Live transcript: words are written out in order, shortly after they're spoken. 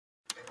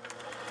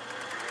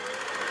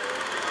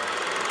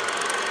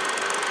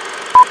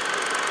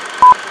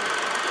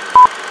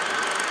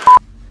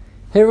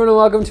Hey everyone, and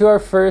welcome to our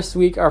first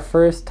week, our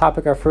first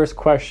topic, our first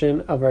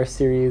question of our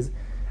series,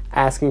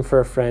 Asking for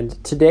a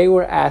Friend. Today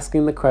we're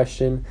asking the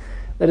question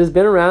that has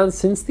been around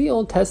since the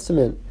Old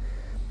Testament.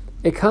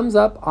 It comes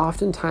up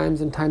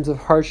oftentimes in times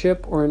of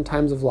hardship or in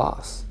times of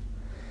loss.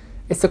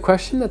 It's a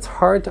question that's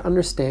hard to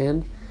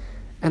understand,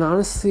 and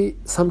honestly,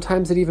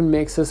 sometimes it even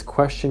makes us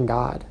question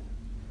God.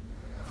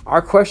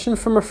 Our question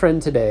from a friend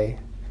today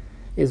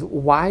is,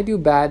 why do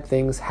bad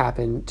things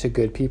happen to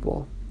good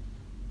people?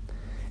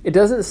 It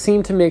doesn't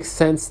seem to make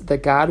sense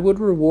that God would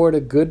reward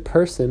a good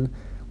person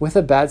with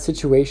a bad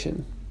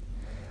situation.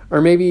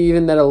 Or maybe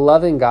even that a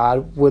loving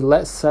God would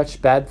let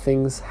such bad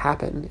things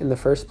happen in the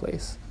first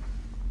place.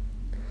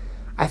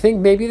 I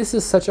think maybe this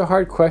is such a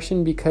hard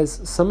question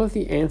because some of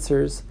the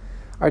answers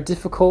are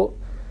difficult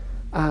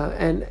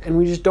and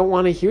we just don't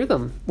want to hear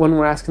them when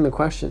we're asking the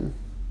question.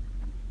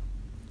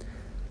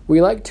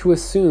 We like to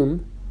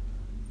assume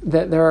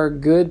that there are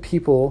good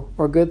people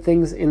or good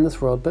things in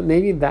this world, but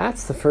maybe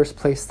that's the first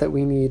place that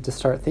we need to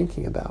start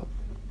thinking about.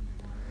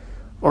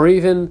 Or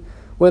even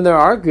when there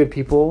are good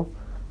people,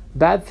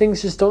 bad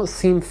things just don't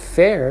seem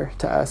fair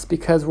to us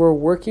because we're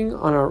working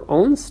on our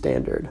own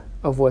standard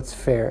of what's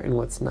fair and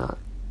what's not.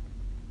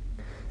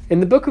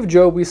 In the book of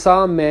Job, we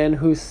saw a man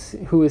who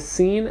is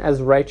seen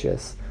as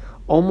righteous,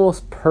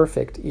 almost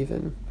perfect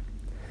even.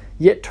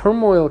 Yet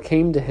turmoil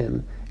came to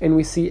him, and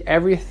we see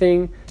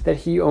everything that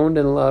he owned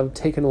and loved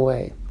taken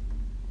away.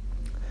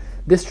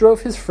 This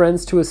drove his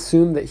friends to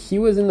assume that he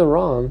was in the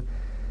wrong,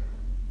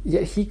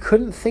 yet he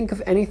couldn't think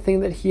of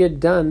anything that he had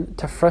done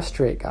to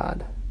frustrate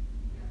God.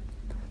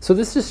 So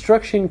this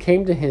destruction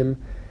came to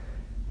him,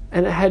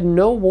 and it had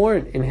no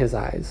warrant in his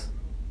eyes.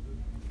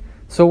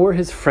 So were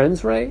his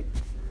friends right?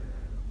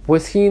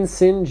 Was he in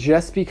sin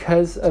just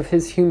because of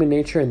his human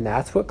nature, and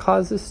that's what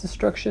caused this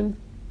destruction?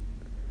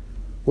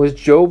 Was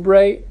Job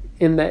right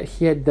in that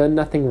he had done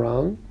nothing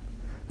wrong?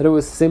 That it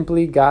was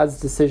simply God's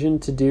decision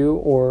to do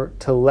or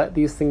to let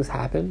these things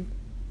happen?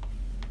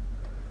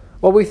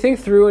 While we think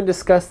through and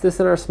discuss this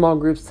in our small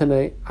groups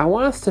tonight, I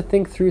want us to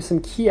think through some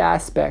key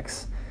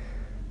aspects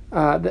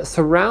that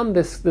surround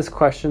this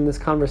question, this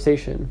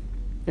conversation.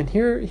 And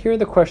here are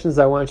the questions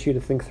I want you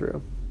to think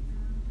through.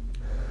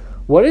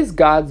 What is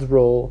God's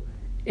role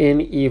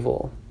in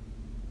evil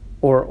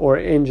or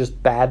in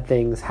just bad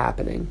things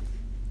happening?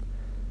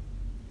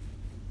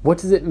 What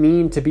does it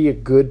mean to be a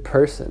good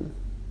person?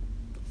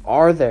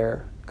 Are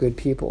there good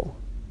people?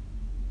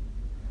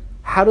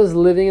 How does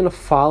living in a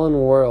fallen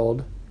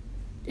world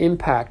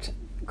impact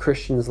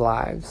Christians'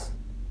 lives?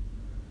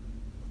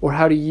 Or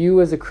how do you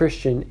as a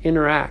Christian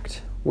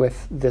interact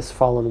with this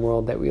fallen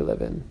world that we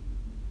live in?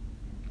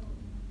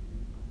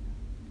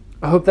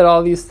 I hope that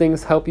all these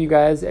things help you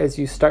guys as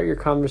you start your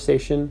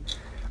conversation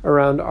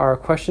around our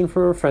question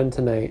from a friend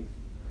tonight.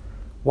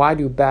 Why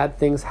do bad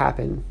things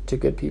happen to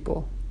good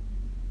people?